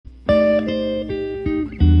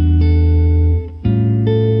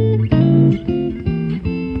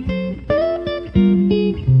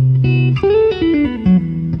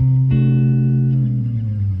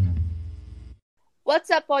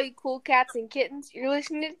all you cool cats and kittens. You're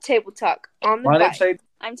listening to Table Talk on the My name's bike. Hayden.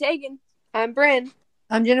 I'm Tegan. I'm Bryn.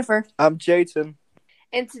 I'm Jennifer. I'm Jayton.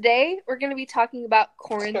 And today we're going to be talking about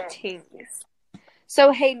quarantines.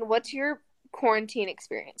 So, Hayden, what's your quarantine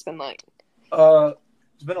experience been like?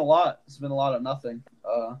 It's been a lot. It's been a lot of nothing.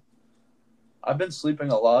 I've been sleeping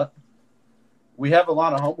a lot. We have a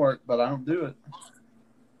lot of homework, but I don't do it.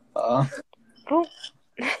 Oh.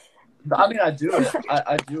 I mean, I do it.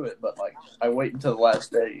 I do it, but like I wait until the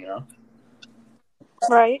last day, you know.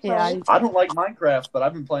 Right. Yeah, I don't like Minecraft, but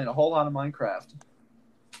I've been playing a whole lot of Minecraft.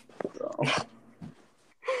 So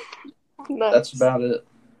Nice. that's about it.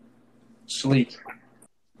 Sleep.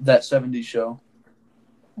 That 70s show.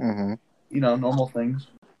 Mm-hmm. You know, normal things.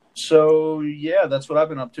 So yeah, that's what I've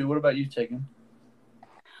been up to. What about you, Tegan?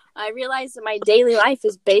 I realized that my daily life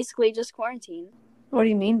is basically just quarantine. What do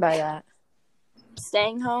you mean by that?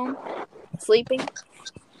 Staying home, sleeping.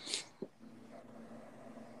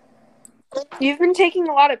 You've been taking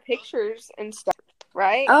a lot of pictures and stuff,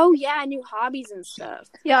 right? Oh, yeah, new hobbies and stuff.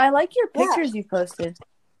 Yeah, I like your Yeah. pictures you posted.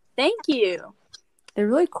 Thank you. They're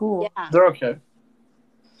really cool. Yeah. They're okay.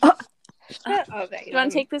 Shut up, Do you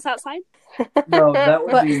want to take this outside? No, that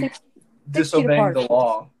would But be 6 feet disobeying the apart.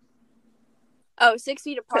 law. Oh, 6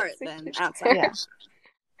 feet apart 6 then, feet outside. Yeah.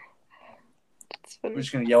 We're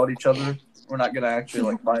just gonna yell at each other. We're not gonna actually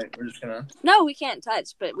like fight. We're just gonna. No, we can't touch,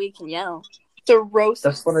 but we can yell. It's a roast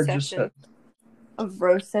That's what I session. just said. A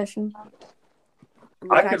roast session.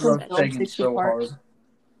 I Can could I roast film Tegan 6 feet so apart?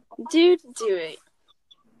 hard. Dude, do it.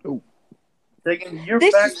 Tegan, you're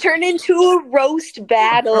This back. has turned into a roast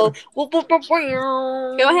battle. Go Go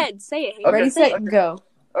ahead, say it. Okay. Ready, set, and go.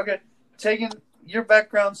 Okay, Tegan, your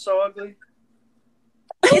background's so ugly.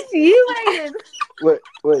 It's you, Hayden. Wait.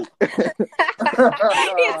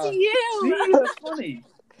 It's See, you. that's funny.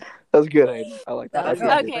 That was good, Hayden. I like that. That was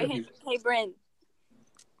That's good. good. Okay, hey, Bryn.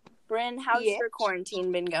 Bryn, how's Yeah. your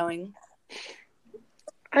quarantine been going?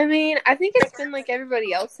 I mean, I think it's been like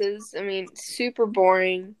everybody else's. I mean, super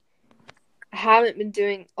boring. I haven't been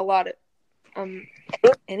doing a lot of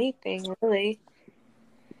anything really.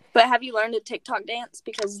 But have you learned a TikTok dance?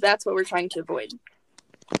 Because that's what we're trying to avoid.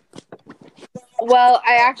 Well,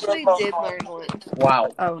 I actually did learn one, Wow.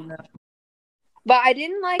 Oh, no. but I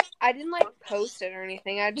didn't like post it or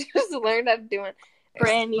anything. I just learned how to do it.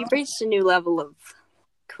 Bryn, you've reached a new level of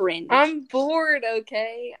cringe. I'm bored.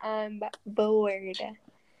 Okay, I'm bored.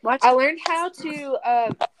 Watch. I learned how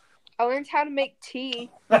to make tea.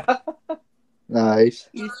 Nice.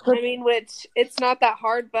 You just put, I mean, which it's not that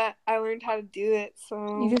hard, but I learned how to do it.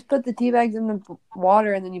 So you just put the tea bags in the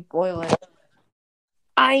water and then you boil it.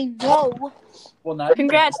 I know. Well, now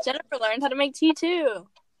Congrats, Jennifer learned how to make tea too.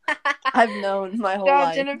 I've known my whole Good job,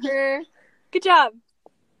 life. Jennifer. Good job.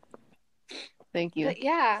 Thank you. But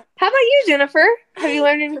yeah. How about you, Jennifer? Have you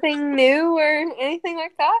learned anything new or anything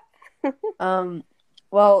like that?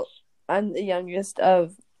 Well, I'm the youngest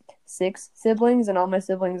of 6 siblings, and all my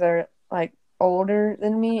siblings are like older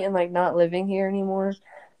than me and like not living here anymore.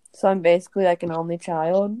 So I'm basically like an only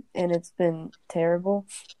child, and it's been terrible.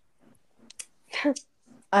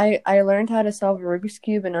 I learned how to solve a Rubik's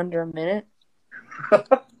Cube in under a minute.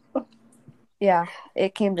 Yeah,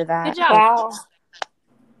 it came to that. Good job. Wow.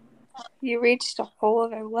 You reached a whole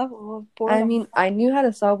other level of boredom. I mean, I knew how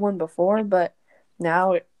to solve one before, but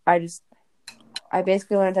now I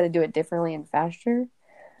basically learned how to do it differently and faster,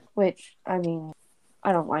 which, I mean,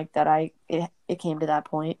 I don't like that it came to that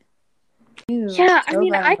point. Ew, yeah, I so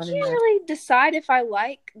mean, bad I I'm can't running this. really decide if I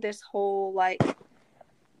like this whole, like,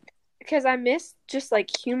 because I miss just, like,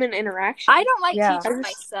 human interaction. I don't like Yeah. teaching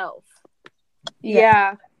myself.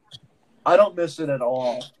 Yeah. I don't miss it at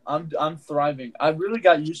all. I'm thriving. I really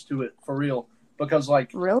got used to it for real because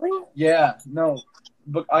like Really? yeah, no,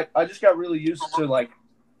 but I just got really used to like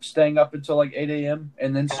staying up until like 8 a.m.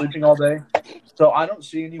 and then sleeping all day. So I don't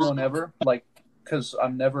see anyone ever like because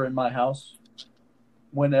I'm never in my house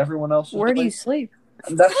when everyone else is Where do you asleep. sleep?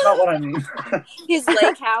 And that's not what I mean. His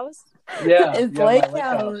lake house. yeah, It's yeah, Lake my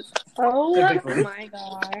House. Oh, Typically. my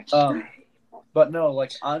gosh. But no,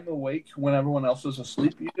 like I'm awake when everyone else is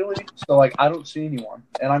asleep usually. So like I don't see anyone,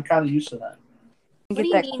 and I'm kind of used to that. What Get do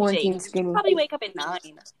you that mean, quarantine James? You skinny. probably wake up at 9.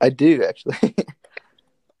 I do, actually.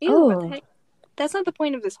 Ew, Oh. what the heck? That's not the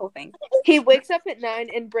point of this whole thing. He wakes up at 9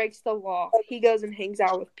 and breaks the law. He goes and hangs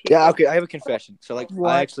out with people. Yeah, okay, I have a confession. So, like, What?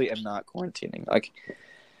 I actually am not quarantining. Like,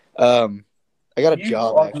 I got a You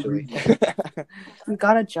job, are actually. You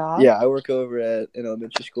got a job? Yeah, I work over at an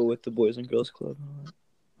elementary school with the Boys and Girls Club.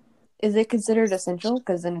 Is it considered essential?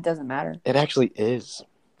 Because then it doesn't matter. It actually is.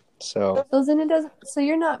 So So then it doesn't. So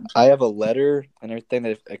you're not. I have a letter and everything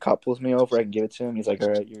that if a cop pulls me over, I can give it to him. He's like, all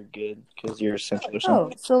right, you're good because you're essential or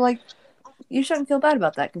something. Oh, so like, you shouldn't feel bad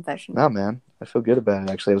about that confession. No, man. I feel good about it,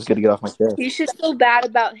 actually. It was good to get off my chest. You should feel bad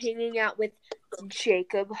about hanging out with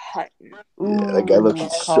Jacob Hutton. Yeah, that guy looking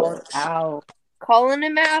call it sucks. out. Calling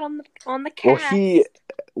him out on the Well, cast. he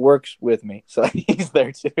works with me, so he's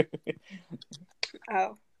there too.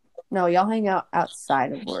 Oh. No, y'all hang out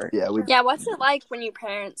outside of work. Yeah, we. Yeah, what's it like when your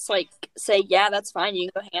parents like say, "Yeah, that's fine, you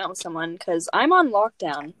can go hang out with someone"? Because I'm on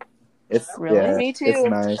lockdown. It's Really? yeah, Me too. It's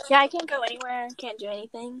nice. Yeah, I can't go anywhere. Can't do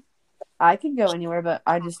anything. I could go anywhere, but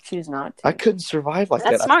I just choose not to. I couldn't survive like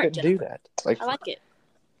That's that. smart, I couldn't do that. Like, I like it.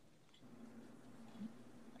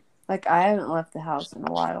 Like, I haven't left the house in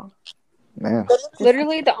a while. man,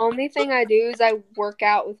 Literally, the only thing I do is I work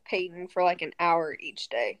out with Peyton for like an hour each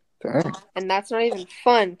day. dang. And that's not even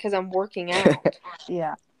fun because I'm working out.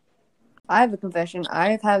 Yeah. I have a confession.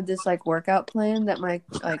 I've had this, like, workout plan that my,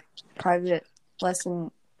 like, private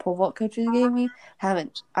lesson pole vault coaches gave me.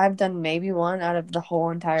 I've done maybe one out of the whole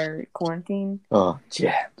entire quarantine. Oh,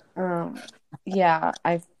 yeah. Yeah,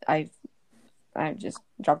 I've just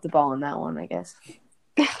dropped the ball on that one, I guess.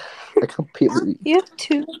 I completely. You have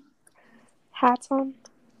 2 hats on?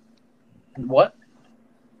 What?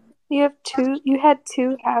 You had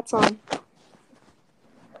 2 hats on.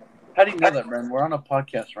 How do you know that, Bren? We're on a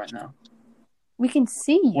podcast right now. We can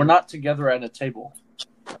see you. We're not together at a table.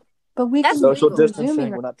 But we That's can Social legal. distancing.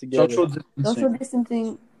 Zooming. We're not together. Social distancing. Social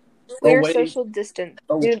distancing. We're wait. social distance.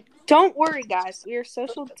 Oh. Dude, don't worry, guys. We are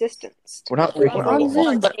social distanced. We're not We're breaking We're the on law.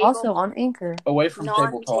 Zoom, but Table. also on Anchor. Away from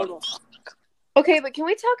table talk. Non-table. Okay, but can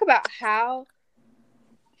we talk about how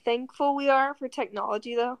thankful we are for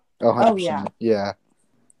technology, though? Oh, 100%. Oh, yeah. Yeah.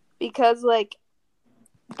 Because, like,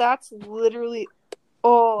 that's literally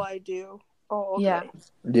all I do all day. Yeah.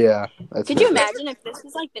 Yeah. That's Could you imagine if this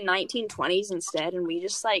was like the 1920s instead, and we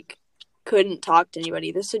just like couldn't talk to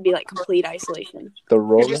anybody? This would be like complete isolation. the You're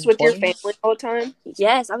rolling just with your 20s? family all the time?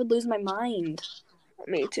 Yes, I would lose my mind.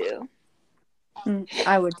 Me too.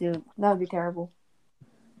 I would too. That would be terrible.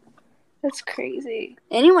 That's crazy.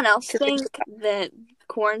 Anyone else To think that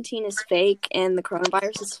quarantine is fake and the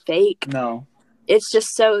coronavirus is fake? No. It's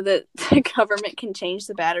just so that the government can change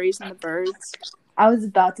the batteries in the birds. I was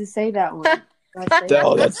about to say that one.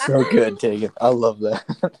 Oh, that's so good, Tegan. I love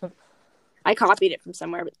that. I copied it from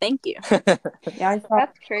somewhere, but thank you. Yeah, I thought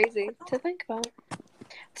That's crazy to think about.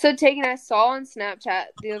 So, Tegan, I saw on Snapchat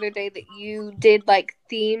the other day that you did, like,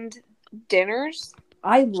 themed dinners.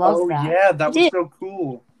 I love Oh, that. yeah. That was Did- so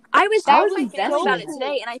cool. I was That talking was to my family about it invested.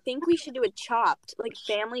 today, and I think we should do a Chopped, like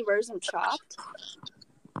family version of Chopped.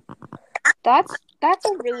 That's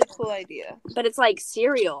a really cool idea. But it's like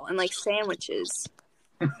cereal and like sandwiches.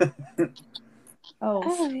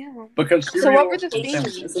 Oh, yeah. Because So cereal what were the and themes?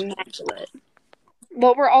 It's sandwiches. immaculate.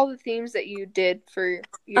 What were all the themes that you did for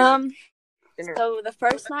your dinner? So the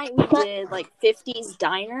first night we did like 50s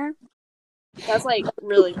diner. That's like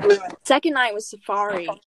really cool. Second night was safari.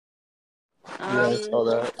 Yeah, I saw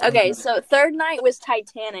that. Okay, so third night was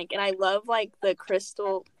Titanic, and I love like the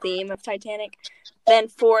crystal theme of Titanic. Then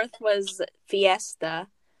fourth was Fiesta,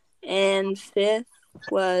 and fifth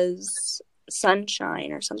was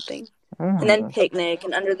Sunshine or something. And then Picnic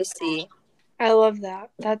and Under the Sea. I love that.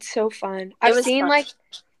 That's so fun. I've was seen fun.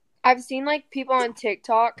 like people on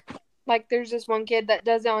TikTok. Like there's this one kid that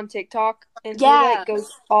does it on TikTok and Yeah. he like goes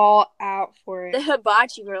all out for The it.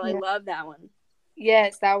 Hibachi Girl, I Yeah. love that one.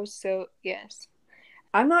 Yes, that was so yes.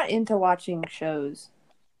 I'm not into watching shows.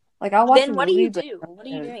 Like, I'll watch Then a what do movie, you but do? What are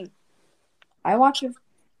you doing? I watch it.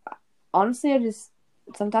 Honestly,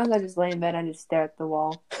 sometimes I just lay in bed and just stare at the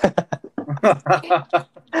wall.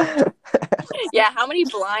 Yeah, how many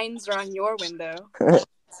blinds are on your window?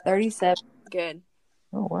 37. Good.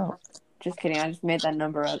 Oh, wow. Just kidding. I just made that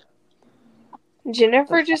number up.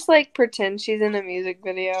 Jennifer just like pretends she's in a music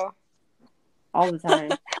video. All the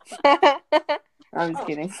time. I'm just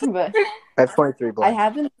kidding. But I have 23 I blinds.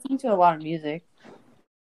 have been listening to a lot of music.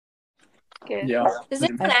 Good. Yeah. Does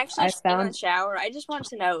anyone I actually sing in found- the shower? I just want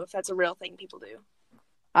to know if that's a real thing people do.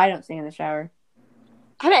 I don't sing in the shower.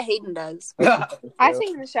 I bet Hayden does. I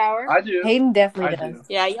sing in the shower. I do. Hayden definitely I does.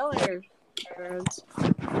 do. Yeah, y'all are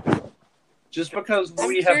nerds. Just because I'm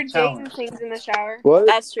we sure have Jayden talent. sings in the shower. What?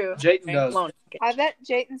 That's true. Jayden does. Won't. I bet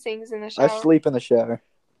Jayden sings in the I shower. sleep in the shower.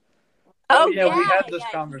 Oh, yeah, we had this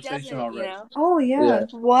he conversation doesn't, already. Oh, yeah. Yeah.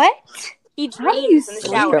 What? He How do you dreams in the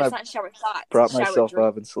sleep? shower. Kinda It's not shower thoughts. Prop it's shower myself dreams.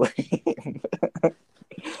 up and sleep.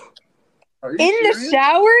 Are you In the serious?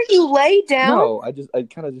 shower, you lay down? No, I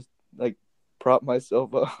kind of just like prop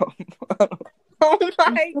myself up. Oh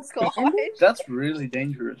my god. That's really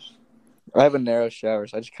dangerous. I have a narrow shower,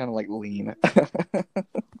 so I just kind of like lean.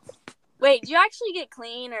 Wait, do you actually get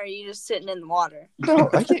clean, or are you just sitting in the water? No,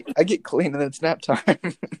 I get clean, and then it's nap time.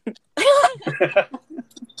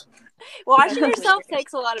 Washing yourself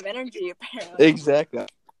takes a lot of energy, apparently. Exactly.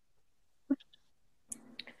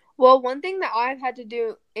 Well, one thing that I've had to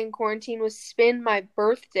do in quarantine was spend my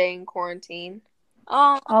birthday in quarantine.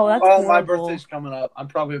 Oh, that's Oh, my horrible. birthday's coming up. I'm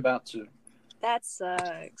probably about to. that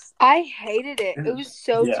sucks. I hated it. It was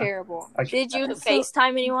so Yeah. terrible. Did you FaceTime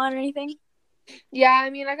anyone or anything? Yeah,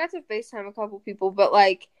 I mean, I got to FaceTime a couple people, but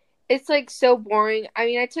like, it's like so boring. I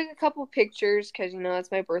mean, I took a couple pictures because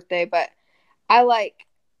it's my birthday, but I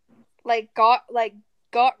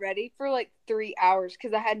got ready for like 3 hours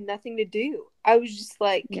because I had nothing to do. I was just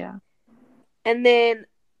like, Yeah. and then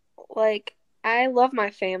like I love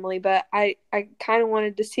my family, but I kind of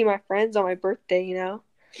wanted to see my friends on my birthday,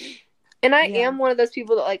 And I Yeah. am one of those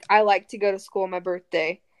people that like I like to go to school on my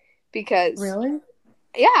birthday because Really?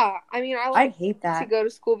 yeah, I mean I I like hate that. to go to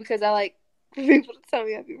school because I like people to tell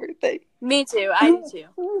me happy birthday. Me too. I do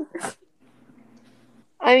too.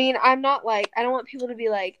 I mean, I'm not like I don't want people to be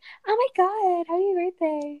like, "Oh my god, happy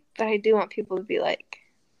birthday." But I do want people to be like,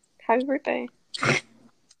 "Happy birthday."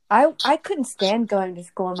 I couldn't stand going to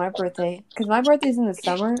school on my birthday because my birthday's in the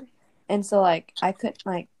summer, and so like I couldn't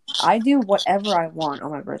I do whatever I want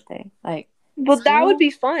on my birthday. Like, Well, that school? would be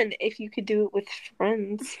fun if you could do it with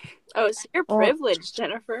friends. Oh, so you're Well- privileged,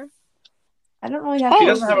 Jennifer. I don't really have. She to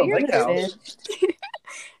doesn't have a be lake privileged.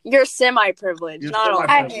 You're semi-privileged, You're not all. I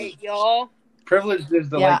semi-privileged. hate y'all. Privileged is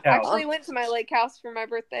the Yeah, lake I house. actually went to my lake house for my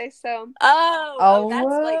birthday, so Oh, that's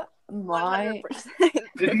like my! 100%.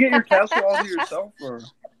 Did you get your castle all to yourself, or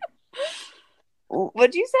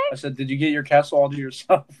what'd you say? I said, did you get your castle all to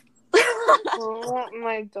yourself? Oh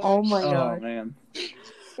my gosh. Oh my Oh god! man.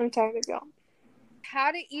 I'm tired of y'all.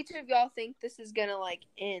 How do each of y'all think this is gonna like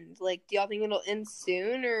end? Like, do y'all think it'll end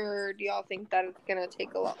soon, or do y'all think that it's gonna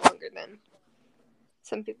take a lot longer than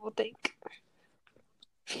some people think?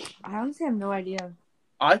 I honestly have no idea.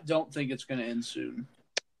 I don't think it's gonna end soon.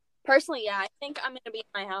 Personally, yeah, I think I'm gonna be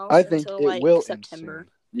in my house I think until it like will end September.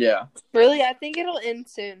 Yeah. Really, I think it'll end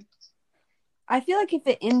soon. I feel like if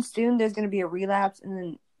it ends soon, there's going to be a relapse, and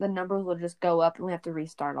then the numbers will just go up, and we have to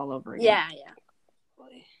restart all over again. Yeah.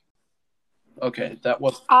 Okay, that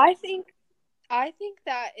was. I think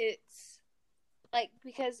that it's like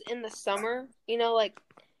because in the summer, like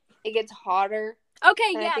it gets hotter. Okay,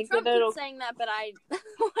 And I yeah, think Trump that it'll- keeps saying that, but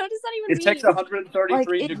what does that even It mean? takes 133 Like,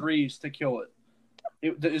 it- degrees to kill it.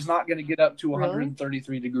 It is not going to get up to Really?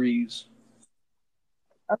 133 degrees.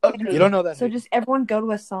 Okay. You don't know that. So just everyone go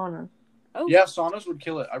to a sauna. Oh, Yeah, saunas would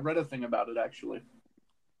kill it. I read a thing about it actually.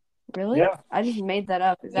 Really? Yeah. I just made that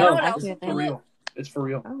up. Is that No, No, what actually a else? it's thing? for real. It's for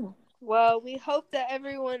real. Oh. Well, we hope that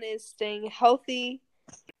everyone is staying healthy.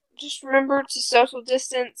 Just remember to social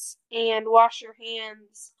distance and wash your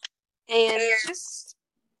hands and just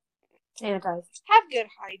Sanitize. have good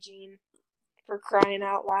hygiene for crying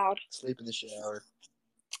out loud. Sleep in the shower.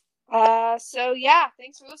 So yeah,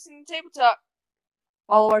 thanks for listening to Table Talk.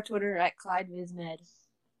 Follow our Twitter at ClydeVizMed.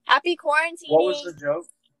 happy quarantine. What was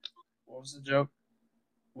the joke?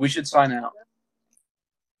 We should sign out.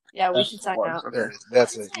 Yeah, we That's should sign what- out.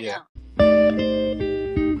 That's it. Yeah.